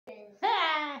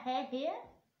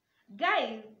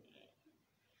Guys,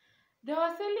 they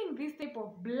were selling this type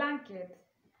of blanket,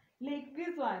 like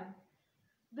this one.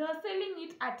 They were selling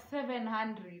it at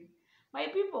 700. My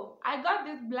people, I got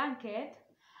this blanket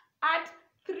at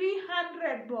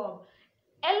 300 bob.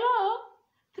 Hello,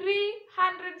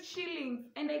 300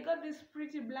 shillings, and I got this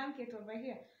pretty blanket over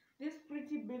here. This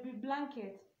pretty baby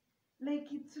blanket,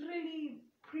 like it's really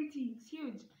pretty. It's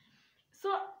huge.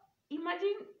 So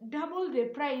imagine double the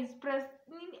price plus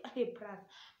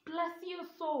you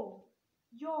so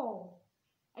yo.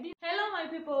 Hello my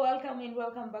people, welcome and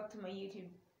welcome back to my YouTube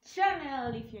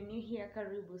channel. If you're new here,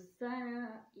 karibu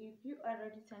sana. If you are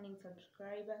a returning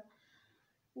subscriber,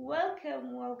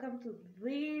 welcome to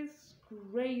this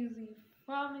crazy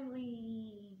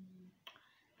family.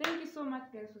 Thank you so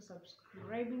much guys for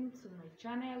subscribing to my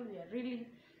channel. We are really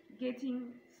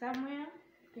getting somewhere.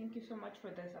 Thank you so much for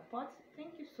the support.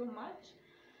 Thank you so much.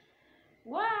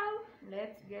 Well,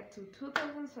 let's get to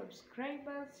 2,000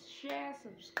 subscribers. Share,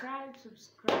 subscribe.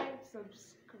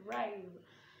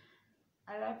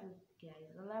 I love you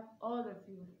guys. I love all of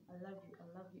you. I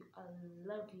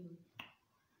love you.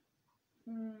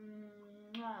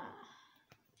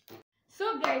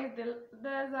 So guys,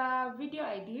 there's a video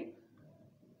I did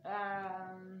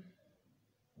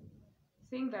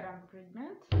saying that I'm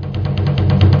pregnant,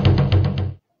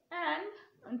 and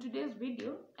on today's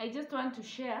video I just want to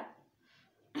share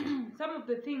some of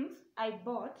the things I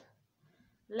bought,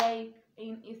 like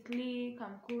in Eastleigh,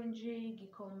 Kamkunji,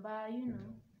 Gikomba, you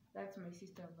know, that's my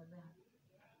sister over there,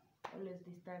 always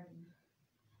disturbing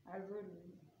as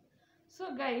always.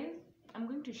 So guys, I'm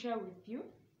going to share with you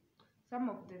some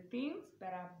of the things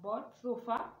that I've bought so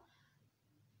far.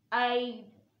 I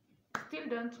still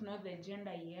don't know the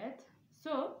gender yet,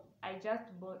 so I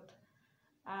just bought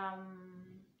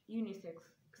unisex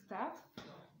stuff,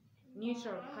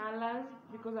 neutral colors,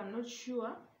 because I'm not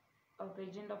sure of the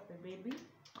gender of the baby.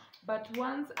 But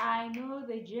once I know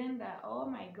the gender, oh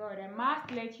my god, I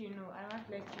must let you know. I must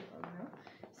let you all know.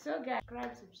 So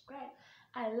guys, subscribe.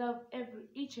 I love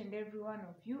each and every one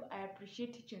of you. I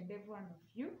appreciate each and every one of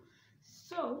you.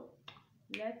 So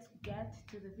let's get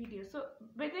to the video. So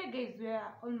by the way guys, we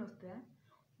are almost there.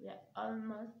 We are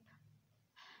almost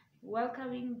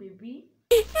welcoming baby.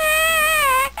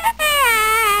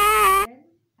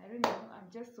 I don't know, I'm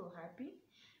just so happy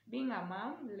being a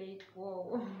mom, like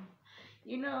whoa.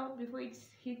 You know, before it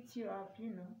hits you up, you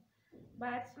know.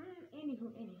 But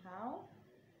anyhow,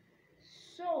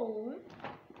 so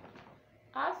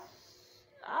I've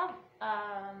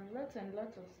lots and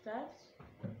lots of stuff.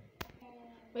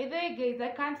 By the way guys, I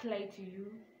can't lie to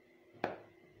you,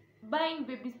 buying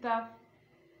baby stuff,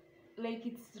 like,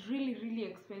 it's really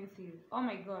expensive. Oh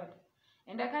my god.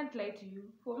 And I can't lie to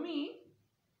you, for me,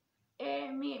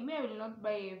 I will not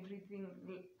buy everything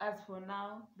as for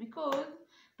now, because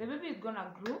the baby is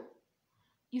gonna grow.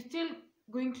 You're still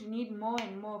going to need more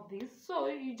and more of this, so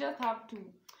you just have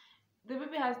to, the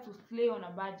baby has to slay on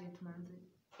a budget, man.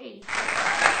 Hey.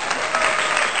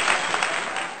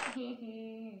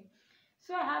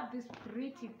 So I have this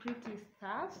pretty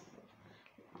stuff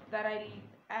that I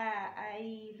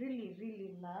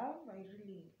really love, I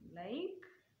really like.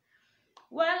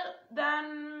 Well,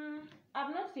 then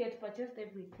I've not yet purchased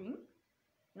everything,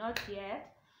 not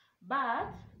yet,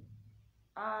 but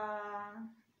I'll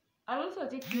also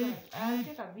take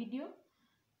a video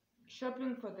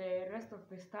shopping for the rest of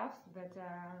the stuff that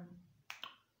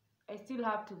I still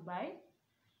have to buy,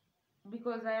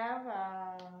 because I have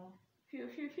a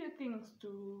few things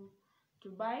to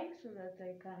buy, so that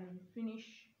I can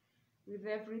finish with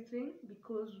everything,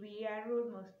 because we are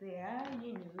almost there,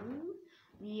 you know.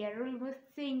 We are almost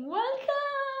saying welcome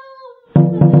to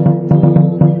the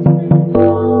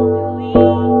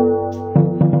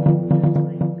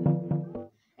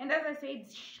and as I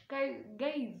said,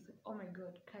 guys, oh my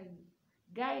god,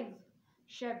 guys,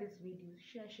 share this video,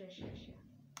 share.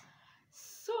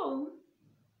 So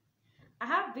I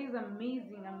have this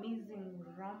amazing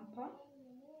romper,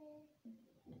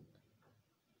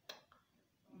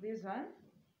 this one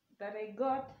that I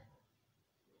got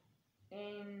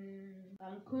in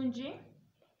Kamkunji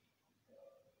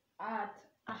at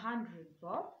 100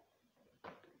 bob.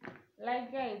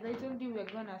 Like guys, I told you we're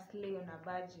gonna slay on a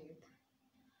budget.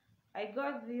 I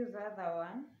got this other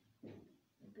one,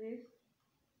 this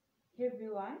heavy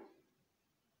one.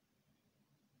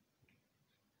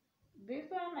 This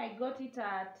one I got it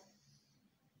at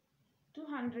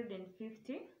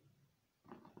 250.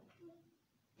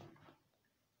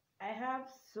 I have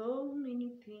so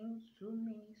many things, so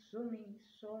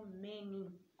many,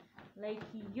 like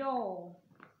yo,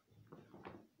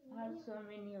 I have so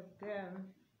many of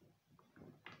them.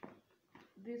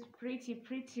 these pretty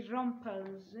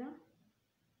rompers.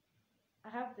 I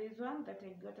have this one that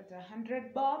I got at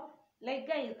 100 bob. Like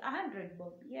guys, 100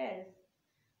 bob. Yes,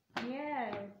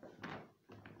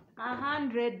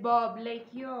 100 bob.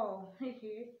 Like yo,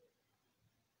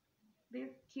 this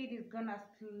kid is gonna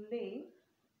slay,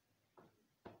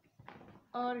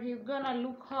 or he's gonna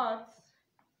look hot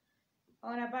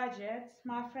on a budget,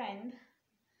 my friend.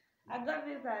 I got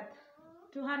this at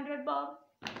 200 bob.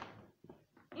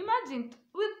 Imagine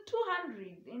with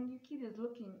 200 and your kid is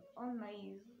looking all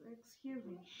nice. Excuse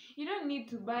me. You don't need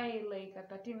to buy like a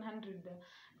 1300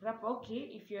 wrap. Okay,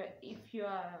 if you're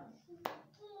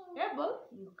able,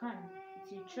 you can.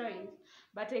 It's your choice.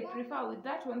 But I prefer with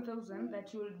that 1000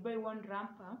 that you will buy one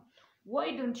wrapper.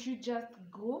 Why don't you just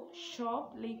go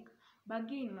shop like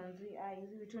bargain manzi?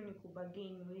 Hizi vitu ni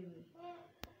kubagain wewe.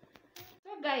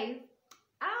 So guys,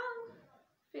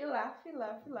 fila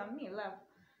me love.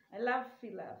 I love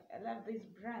fila. I love this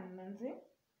brand manzi.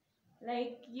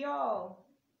 Like yo.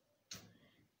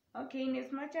 Okay, in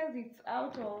as much as it's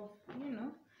out of,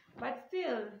 but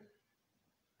still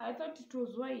I thought it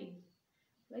was wise.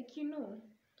 Like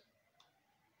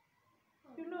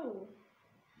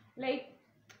like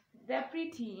they're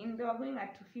pretty and they were going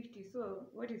at 250. So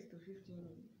what is 250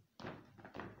 mean?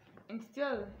 And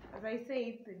still, as I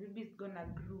said, the baby's gonna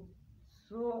grow.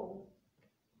 So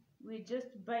we're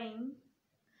just buying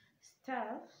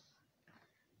stuff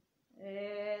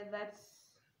that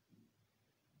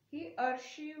he or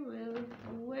she will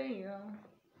wear.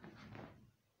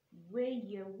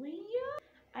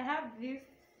 I have this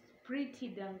pretty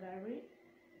dungaree.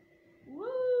 Woo!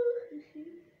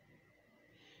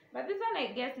 But this one, I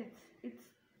guess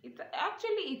it's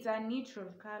actually it's a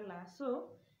neutral color, so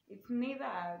it's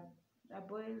neither a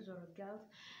boys or a girls.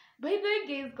 By the way,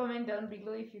 guys, comment down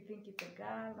below if you think it's a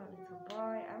girl or it's a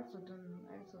boy. I also don't know.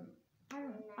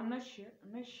 I'm not sure.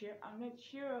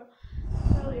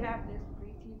 So we have this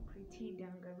pretty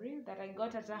dungaree that I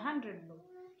got at 100 bob.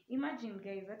 Imagine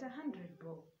guys, at 100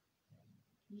 bob.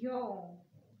 Yo,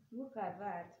 look at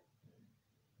that.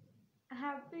 I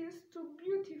have these two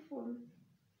beautiful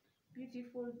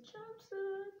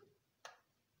jumpsuit.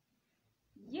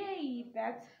 Yay,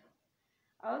 that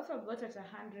I also got at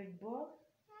 100 bob.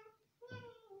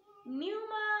 New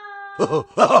mom. Nude.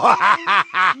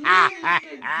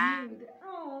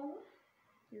 Oh,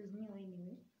 it's new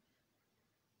anyway.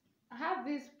 I have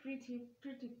these pretty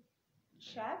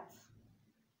shirts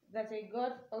that I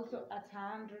got also at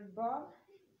 100 bob.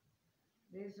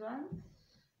 These ones.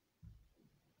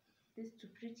 These two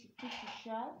pretty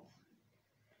shirts.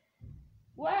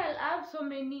 Well, I have so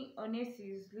many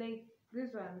Onessis, like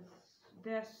these ones.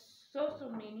 There's so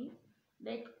many.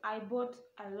 Like I bought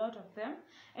a lot of them.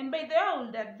 And by the way, I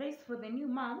would advise for the new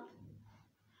month,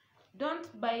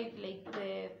 don't buy like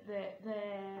the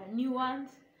new ones.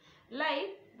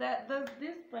 Like there's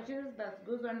this purchase that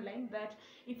goes online that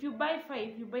if you buy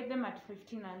 5, you buy them at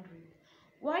 1500.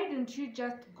 Why don't you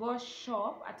just go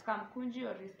shop at Kamkunji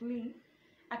or Eastleigh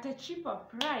at a cheaper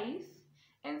price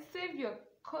and save your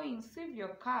coins, save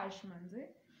your cash,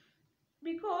 manze?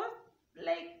 Because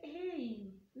like,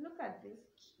 hey, look at this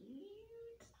cute.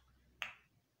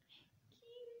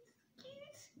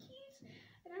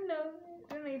 I don't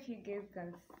know if you guys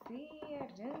can see. I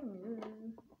don't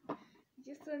know.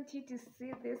 Just want you to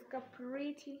see this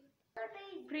pretty.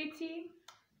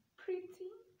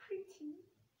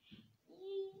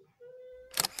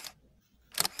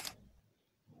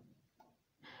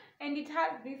 And it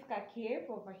has this cape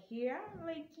over here,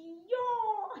 like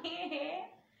yo,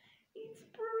 it's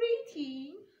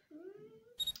pretty.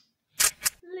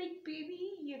 Like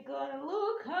baby, you're gonna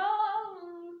look out.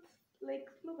 Like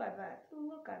look at that,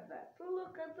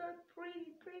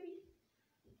 pretty.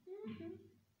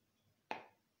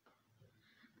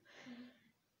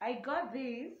 I got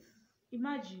this,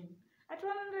 imagine, at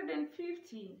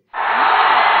 150.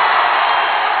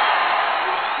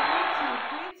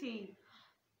 Pretty.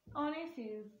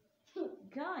 Honestly,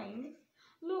 guys,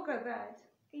 look at that.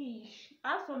 Ish. I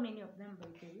have so many of them, by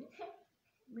the way.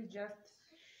 We just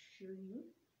show you.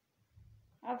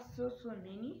 I have so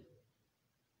many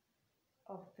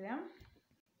of them.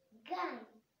 Guys,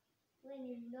 when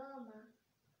you normal.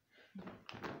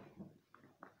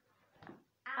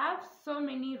 I have so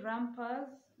many rampers,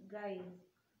 guys.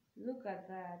 Look at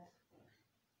that.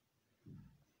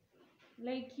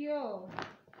 Like yo,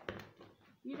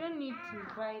 you don't need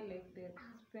to buy like the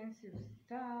expensive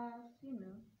stuff,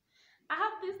 I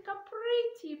have this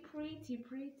pretty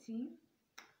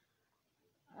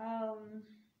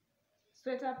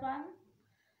sweater pants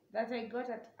that I got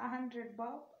at 100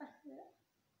 bob.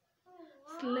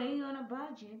 Slaying on a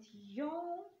budget, yo.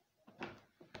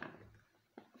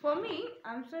 For me,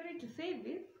 I'm sorry to say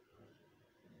this,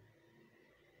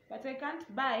 but I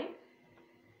can't buy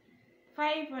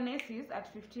 5 Onessis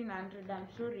at 1500. I'm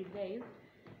sorry, guys.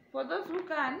 For those who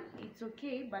can, it's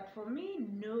okay, but for me,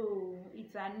 no.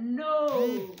 It's a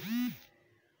no.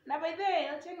 Na by the way,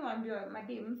 acha niwaambie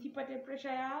madam, msipate pressure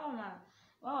ya hao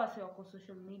wase wako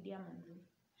social media manzi.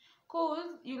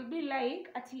 Cause you'll be like,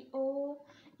 ati, oh,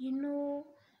 you know,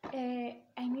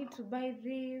 I need to buy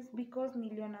this because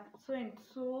niliona so and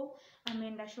so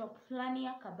ameenda shop fulani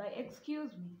akabuy.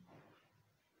 Excuse me.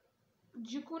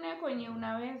 Jikune kwenye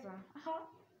unaweza.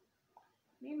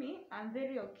 Mimi, I'm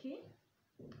very okay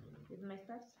with my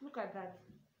stats. Look at that.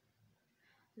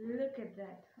 Look at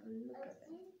that. Look at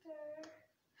that.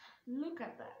 Look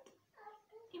at that.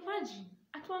 Imagine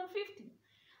at 150.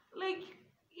 Like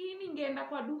hii ningeenda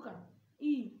kwa duka.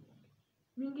 Hii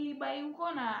ningeibai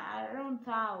huko na around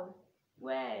 1000.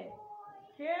 Where?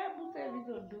 Hebu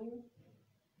service do.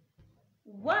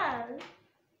 Well,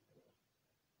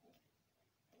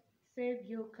 save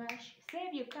your cash.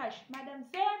 Save your cash, madam.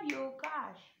 Save your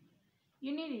cash.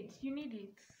 You need it. You need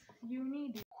it. You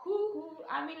need it.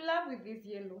 I'm in love with this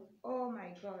yellow. Oh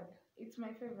my god. It's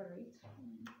my favorite.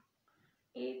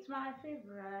 It's my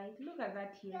favorite. Look at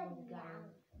that yellow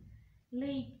gown.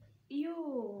 Like,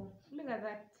 yo. Look at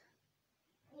that.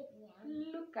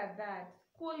 Look at that.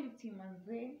 Quality,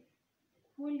 manze.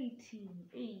 Quality.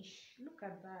 Ish. Look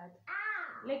at that.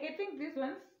 Like, I think this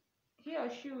one's, he or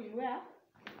she will wear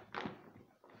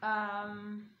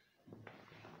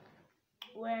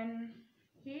when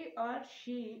he or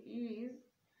she is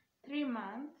 3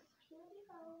 months,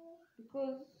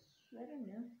 because I don't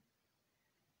know,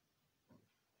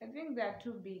 I think they're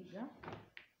too big, huh?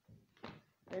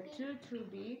 They're too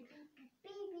big.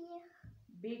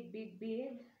 Big.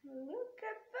 Look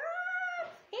at that.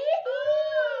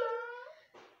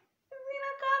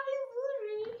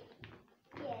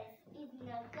 Yes, it's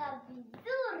inakaa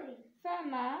vizuri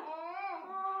Sana.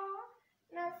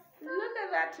 Look at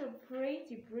that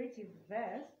pretty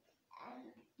vest.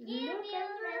 Give Look you at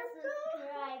a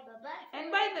subscriber button.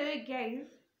 And by the way, guys,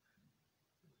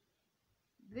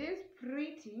 these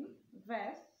pretty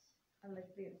vests are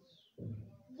like this.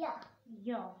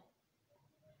 Yeah.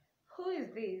 Who is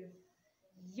this?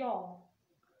 Yo.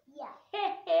 Yeah.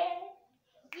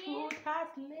 Food has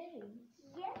legs.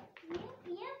 Yep.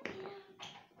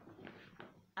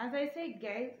 As I said,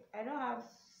 guys, I don't have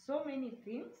so many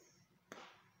things.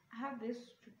 I have this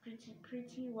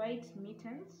pretty white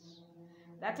mittens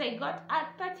that I got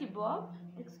at 30 bob.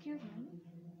 Excuse me.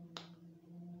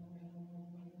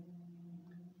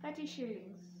 30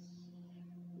 shillings.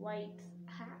 White.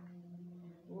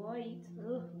 White.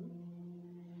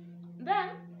 Then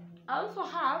I also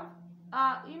have,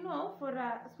 you know, for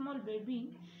a small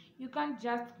baby, you can't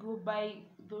just go buy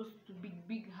those two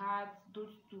big hats,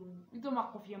 those two. Ito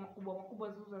makofia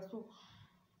makubwa zuza. So,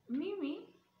 Mimi,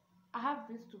 I have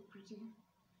these two pretty.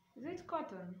 Is it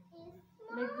cotton?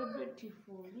 Like the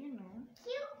beautiful, you know.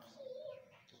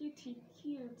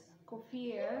 Cute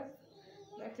kofias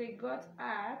that I got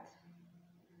at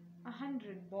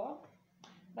 100 bob.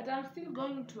 But I'm still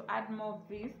going to add more of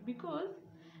this because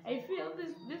I feel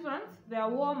these ones, they're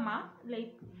warmer.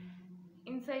 Like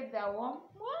inside they're warm.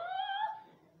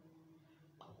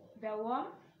 They're warm.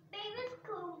 Baby's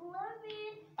cool, love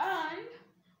it. And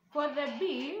for the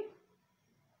beef,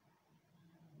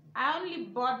 I only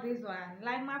bought this one.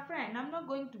 Like my friend, I'm not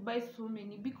going to buy so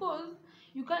many because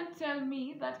you can't tell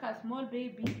me that a small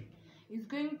baby is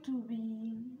going to be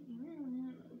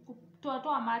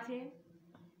mate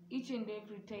each and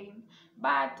every time.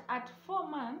 But at 4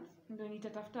 months, ndo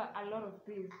nitatafuta a lot of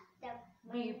these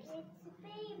beefs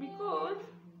because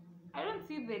I don't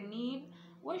see the need.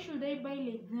 Why should I buy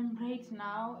like them right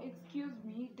now? Excuse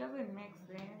me, it doesn't make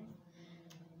sense.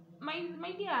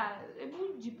 My dear,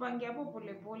 ebu jipange hapo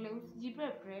pole pole,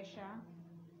 usijipe pressure.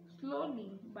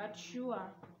 Slowly but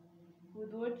sure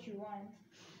with what you want.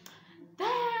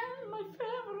 Then my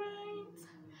favorite,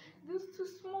 these two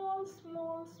small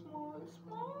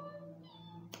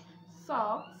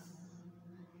socks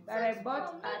that I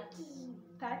bought at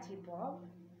 30 bob.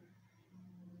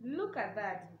 Look at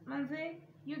that, manze.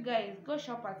 You guys go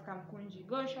shop at Kamkunji,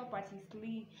 go shop at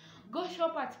Eastleigh, go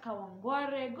shop at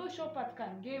Kawangware, go shop at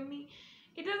Kangemi.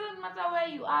 It doesn't matter where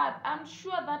you are. I'm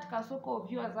sure that Kasoko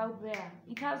of yours out there,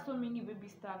 it has so many baby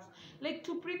stuffs, like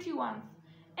two pretty ones.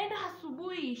 And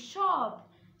asubuhi shop,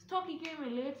 stock came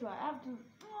later. I have to.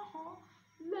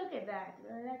 Look at that.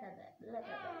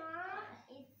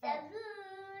 It's so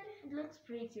good. It looks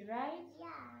pretty, right?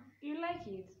 Yeah. You like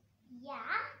it?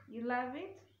 Yeah. You love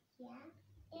it? Yeah.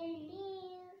 It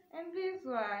is. And this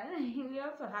one, we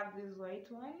also have this white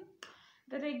one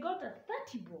that I got at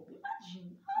 30 bob.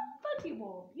 Imagine, 30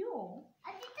 bob, yo.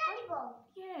 At the 30 bob.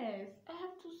 Yes, I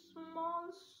have two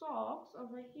small socks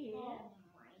over here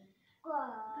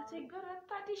that I got at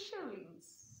 30 shillings.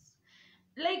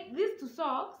 Like these two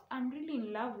socks, I'm really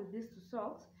in love with these two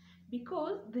socks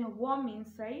because they're warm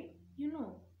inside, you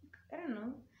know. I don't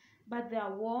know, but they're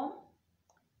warm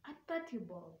at 30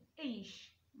 bob.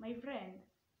 Eish, my friend.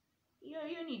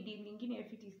 You need lingine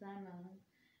fiti sana.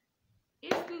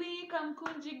 Eastleigh,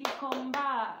 Kamkunji,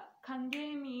 Gikomba,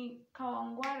 Kangemi,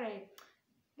 Kawangware.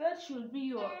 That should be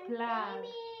your plan.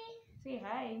 Say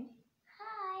hi.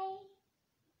 Hi.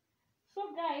 So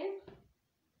guys,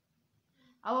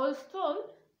 I was told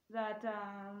that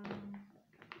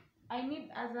I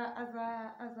need as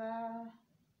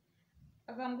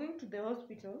I'm going to the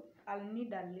hospital, I'll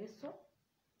need a lasso,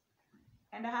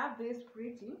 and I have this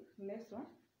pretty lasso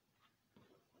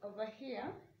over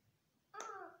here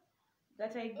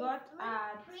that I got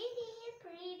at pretty.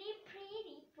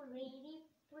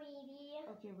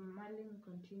 Okay, Marlene,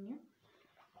 continue.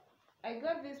 I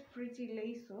got this pretty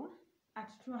lasso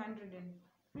at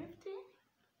 250,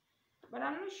 but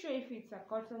I'm not sure if it's a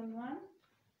cotton one.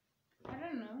 I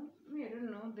don't know. I don't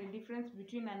know the difference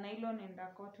between a nylon and a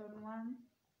cotton one.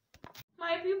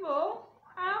 My people,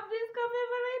 I have this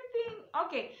favorite thing.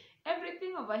 Okay,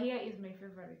 everything over here is my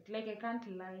favorite. Like, I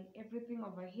can't lie. Everything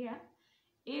over here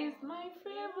is my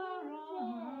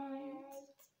favorite.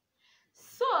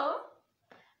 So,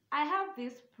 I have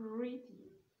this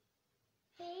pretty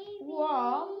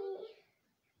warm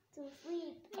to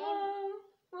sleep.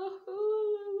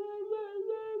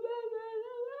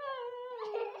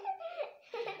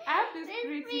 I have this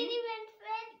pretty.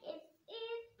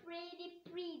 It's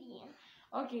pretty.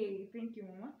 Okay, thank you,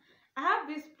 Mama. I have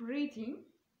this pretty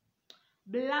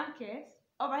blanket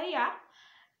over here.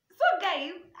 So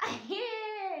guys,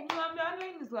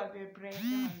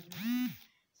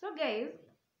 so guys,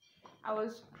 I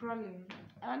was scrolling.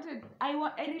 I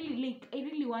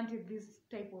really wanted this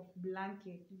type of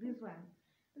blanket. This one.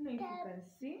 I don't know if you can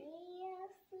see.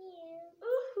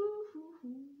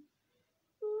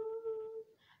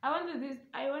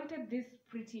 I wanted this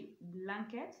pretty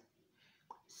blanket.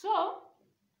 So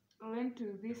I went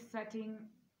to this certain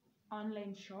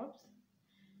online shops,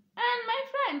 and my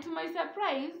friend, to my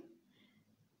surprise,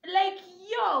 like,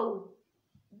 yo,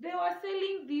 they were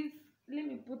selling this. Let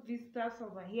me put this stuff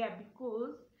over here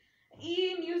because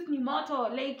in use ni moto,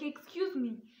 like, excuse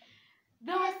me,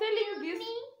 they were selling this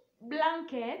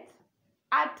blanket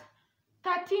at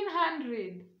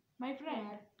 1300, my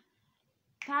friend.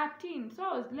 13. So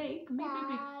I was like,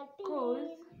 maybe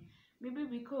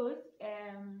because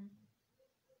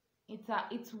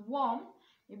it's warm,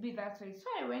 maybe that's why. So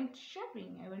I went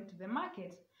shopping. I went to the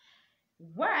market.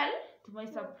 Well, to my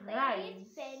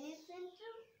surprise,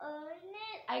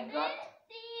 I got.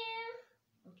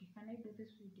 Okay, can I do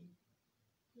this video?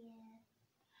 Yeah.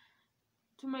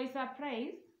 To my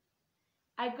surprise,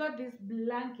 I got this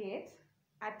blanket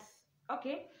at.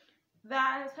 Okay, there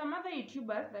are some other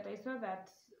YouTubers that I saw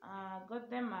that got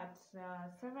them at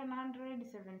 700,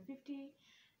 750.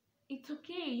 It's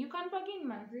okay, you can bargain,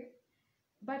 manzi.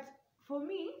 But for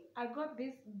me, I got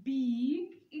this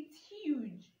big. It's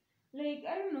huge. Like,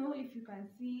 I don't know if you can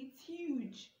see. It's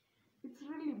huge. It's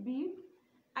really big.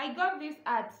 I got this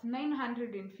at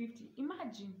 950.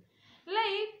 Imagine.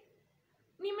 Like,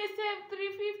 nime save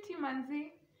 350,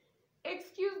 manzi.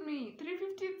 Excuse me,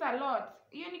 350 is a lot.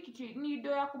 Hiyo ni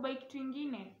do ya kubai kitu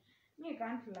ingine. Me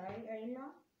can't lie, I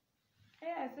know.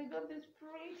 Yes, I got this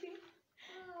pretty.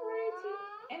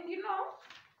 And you know,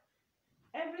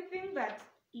 everything that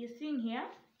you're seeing here,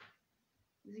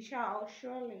 Zisha,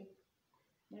 surely.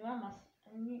 My mama,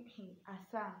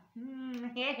 asa.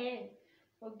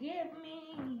 Forgive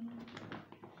me.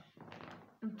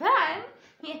 Then,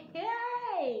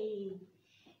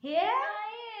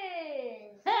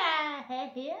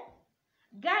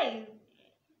 guys,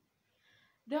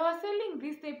 they were selling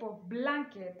this type of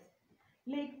blanket,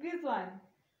 like this one.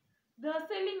 They were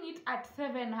selling it at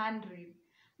 700.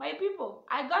 My people,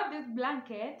 I got this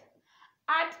blanket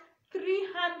at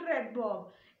 300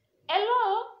 bob.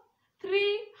 Hello,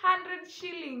 300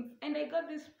 shillings, and I got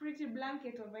this pretty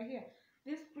blanket over here.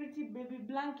 This pretty baby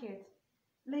blanket,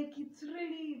 like, it's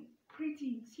really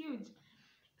pretty. It's huge.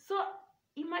 So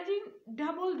imagine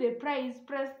double the price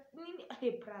plus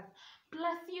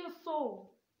your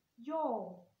soul.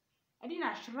 Yo, I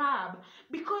didn't shrub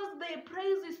because the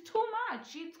price is too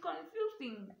much. It's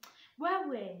confusing.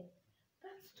 Where?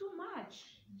 That's too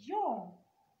much. Yo,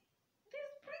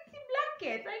 this pretty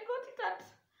blanket, I got it at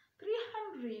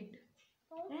 300.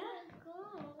 Oh Yeah. my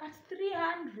god. At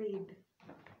 300.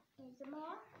 Is there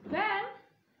more? Then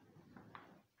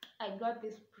I got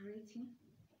this pretty.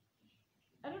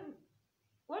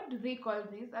 What do they call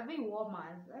this? Are they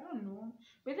warmers? I don't know.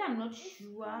 But I'm not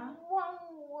sure. I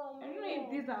don't know if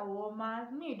these are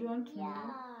warmers. Me, I don't know.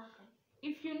 Yeah.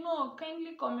 If you know,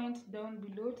 kindly comment down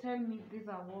below. Tell me if these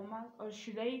are warmers, or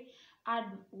should I add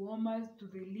warmers to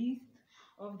the list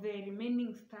of the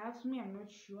remaining stuffs? Me, I'm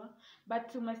not sure. But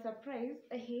to my surprise,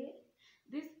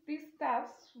 these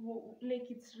stuffs, like,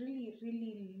 it's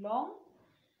really long.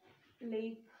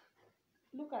 Like,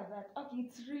 look at that. Okay,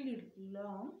 it's really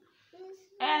long.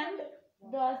 And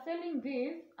they are selling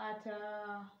this at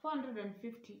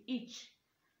 450 each.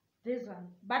 This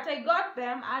one, but I got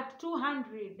them at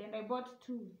 200, and I bought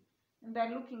two, and they're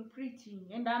looking pretty,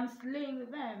 and I'm slaying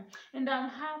them, and I'm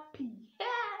happy.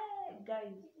 Yeah,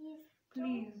 guys,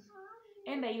 please,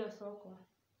 and I soko.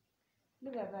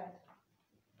 Look at that.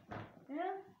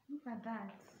 Yeah, look at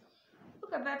that.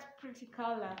 Look at that pretty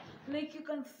color. Like, you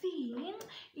can see,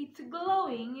 it's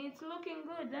glowing. It's looking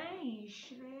good.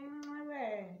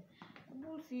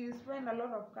 You spend a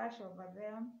lot of cash over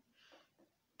there.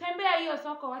 Tembea hiyo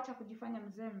soko, wacha kujifanya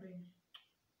mzembe.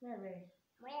 Wewe.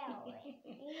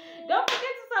 Don't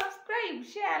forget to subscribe,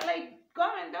 share, like,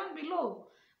 comment down below.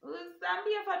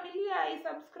 Usambie familia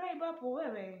subscribe hapo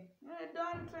wewe.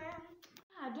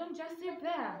 Don't just sit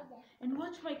there and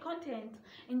watch my content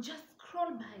and just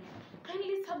scroll by.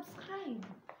 Kindly subscribe.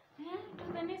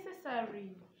 Do the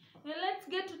necessary. And let's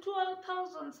get to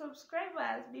 12,000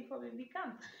 subscribers before we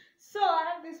become. So I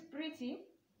have this pretty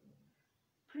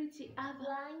other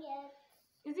Blanket.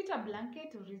 Is it a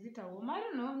blanket or is it a warm? I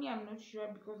don't know. Me, I'm not sure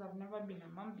because I've never been a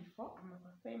mom before. I'm a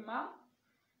first time mom.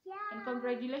 Yeah. And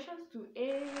congratulations to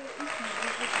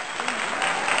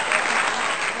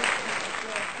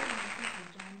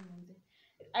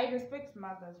I respect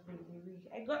mothers, by the way.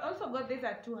 I also got this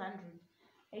at 200.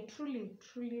 I truly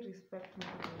respect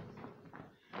mothers.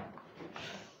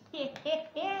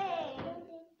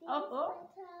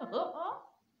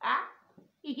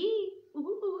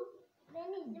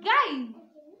 Guys,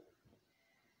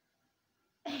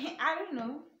 I don't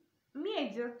know. Me,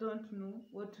 I just don't know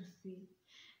what to say.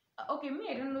 Okay, me,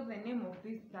 I don't know the name of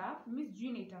this stuff. Miss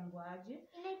June itangwaje.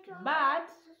 But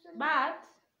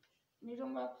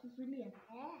nitongwa kususulia.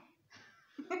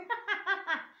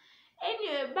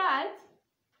 Anyway, but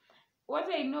what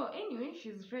I know, anyway,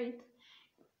 she's right.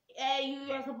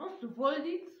 You are supposed to fold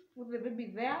it, put the baby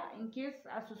there in case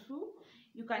asusu.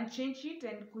 You can change it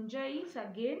and kunja it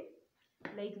again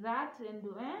like that, and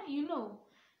you know.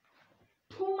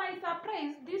 To my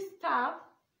surprise, this stuff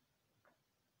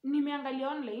nimeangalia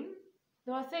online,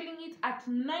 they were selling it at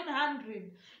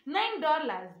 $900.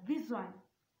 This one.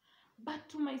 But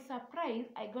to my surprise,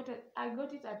 I got it at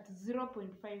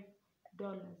 $0.5.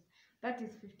 That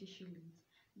is 50 shillings.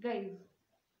 Guys,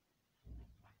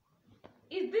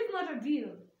 is this not a deal?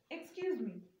 Excuse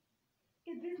me.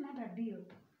 Is this not a deal?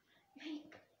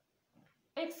 Like,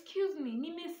 excuse me,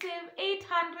 nime save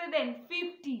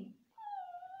 850.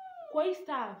 Kwa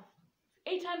stuff.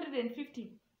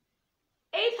 850.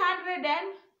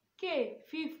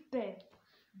 850.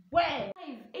 Well,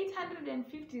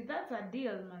 850, that's a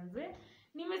deal, manze.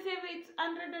 Nime save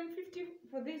 850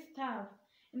 for this stuff.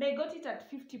 And I got it at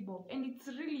 50 bob. And it's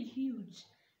really huge.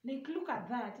 Like, look at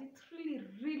that. It's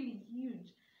really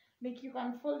huge. Like, you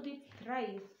can fold it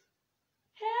thrice.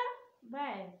 Yeah,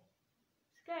 bye.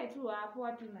 Sky tu hapo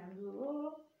watu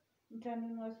nangu.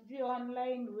 Nitanunua sijui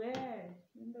online we.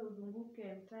 Nenda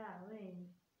uzunguke mtaa we.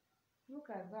 Look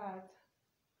at that.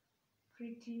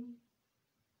 Pretty.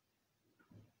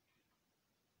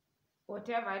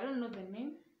 Whatever, I don't know the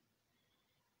name.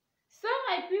 So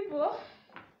my people,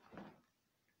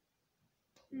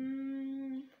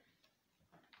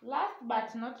 last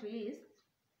but not least,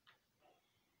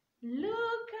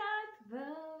 look at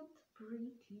that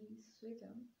pretty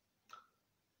sweater.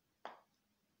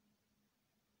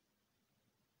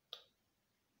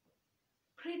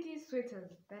 Pretty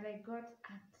sweaters that I got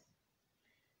at.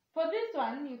 For this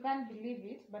one, you can't believe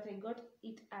it, but I got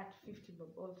it at 50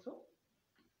 bob also.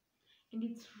 And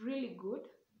it's really good.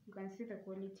 You can see the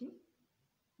quality,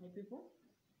 my people.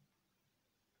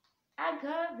 I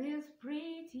got this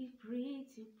pretty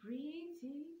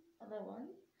other one,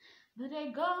 but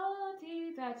I got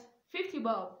it at 50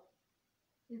 bob.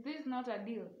 Is this not a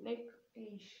deal? Like,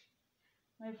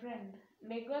 my friend,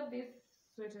 and I got these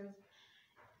sweaters.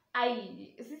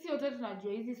 Sisi yote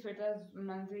tunajua hizi sweaters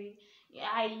manzi.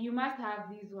 You must have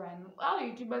this one.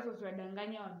 YouTubers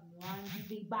wasiwadanganya wanunuaji.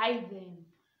 They buy them.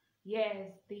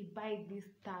 Yes, they buy these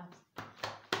stuff.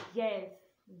 Yes,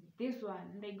 this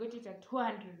one, and I got it at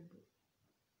 200.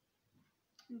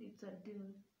 And it's a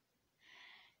deal.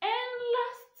 And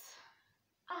last,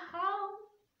 I have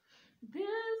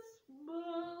this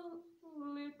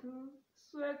little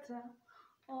sweater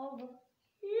over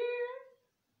here.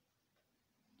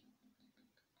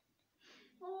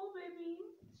 Oh baby,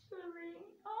 sorry.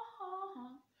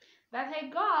 That I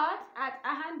got at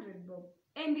 100, Bob,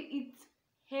 and it's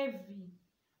heavy.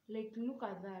 Like, look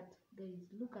at that,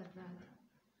 guys. Look at that.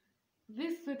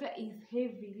 This sweater is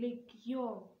heavy. Like,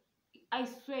 yo, I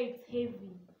swear it's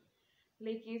heavy.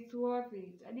 Like, it's worth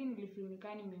it. I didn't really feel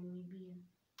like maybe.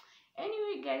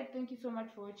 Anyway, guys, thank you so much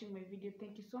for watching my video.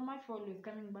 Thank you so much for always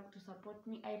coming back to support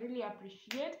me. I really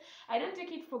appreciate. I don't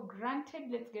take it for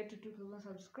granted. Let's get to 2,000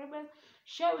 subscribers.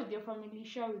 Share with your family,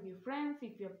 share with your friends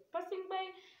if you're passing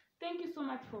by. Thank you so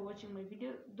much for watching my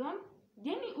video. Don't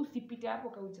usipite hapo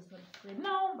kauja subscribe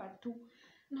now, but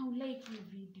now like the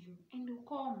video and you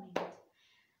comment.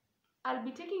 I'll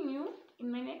be taking you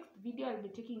in my next video. I'll be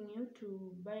taking you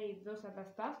to buy those other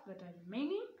stuff that are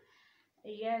remaining.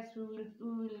 Yes, we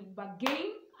will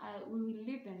bargain. We will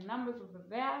leave the numbers over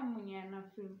there.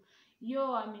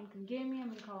 Yo, I'm in Kangemi,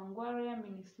 I'm in Kawangware, I'm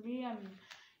in Eastleigh,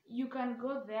 you can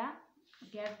go there,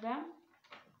 get them.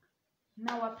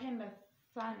 Nawapenda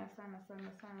sana.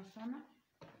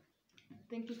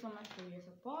 Thank you so much for your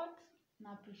support.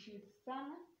 I appreciate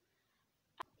sana.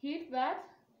 Hit that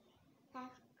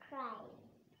Subscribe.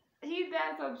 Hit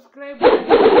that subscribe button.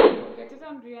 Don't forget it.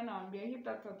 I'm doing now. Hit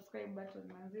that subscribe button,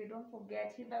 man. Don't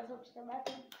forget. Hit that subscribe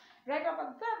button. Right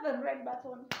over there, the red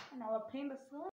button. And our pin the